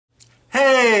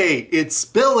Hey, it's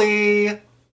Billy!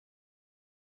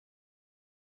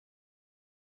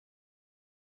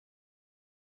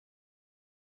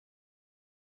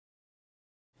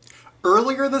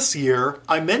 Earlier this year,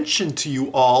 I mentioned to you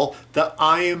all that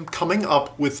I am coming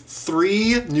up with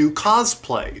 3 new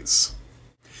cosplays.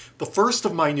 The first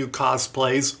of my new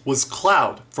cosplays was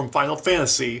Cloud from Final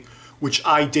Fantasy, which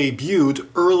I debuted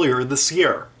earlier this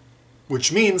year,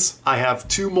 which means I have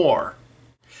 2 more.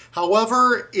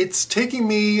 However, it's taking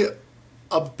me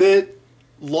a bit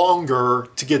longer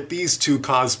to get these 2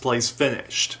 cosplays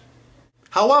finished.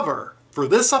 However, for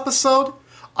this episode,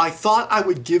 I thought I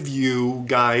would give you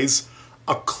guys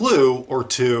a clue or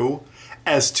two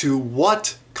as to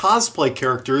what cosplay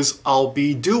characters I'll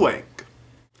be doing.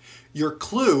 Your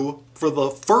clue for the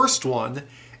first one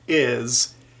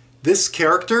is this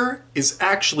character is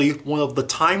actually one of the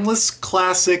timeless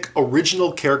classic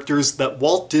original characters that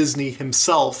Walt Disney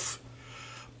himself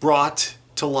brought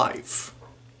to life.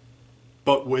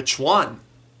 But which one?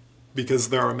 Because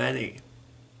there are many.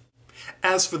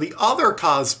 As for the other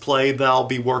cosplay that I'll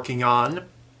be working on,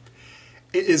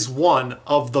 it is one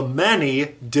of the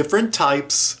many different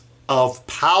types of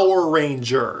Power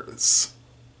Rangers.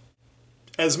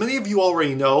 As many of you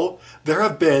already know, there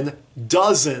have been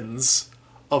dozens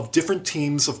of different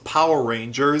teams of Power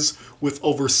Rangers with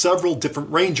over several different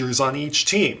Rangers on each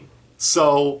team.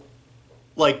 So,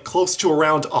 like close to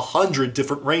around 100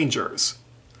 different Rangers.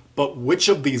 But which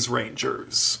of these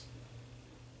Rangers?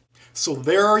 So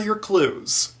there are your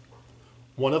clues.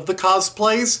 One of the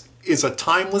cosplays is a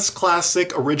timeless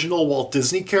classic original Walt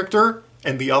Disney character,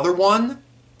 and the other one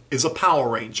is a Power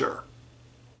Ranger.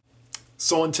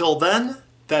 So until then,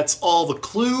 that's all the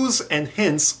clues and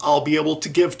hints I'll be able to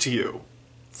give to you.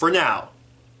 For now.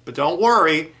 But don't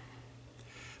worry.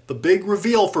 The big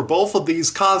reveal for both of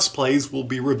these cosplays will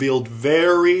be revealed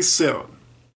very soon.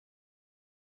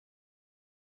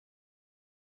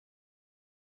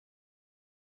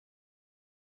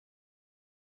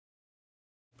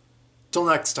 Till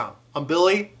next time, I'm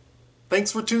Billy.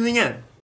 Thanks for tuning in.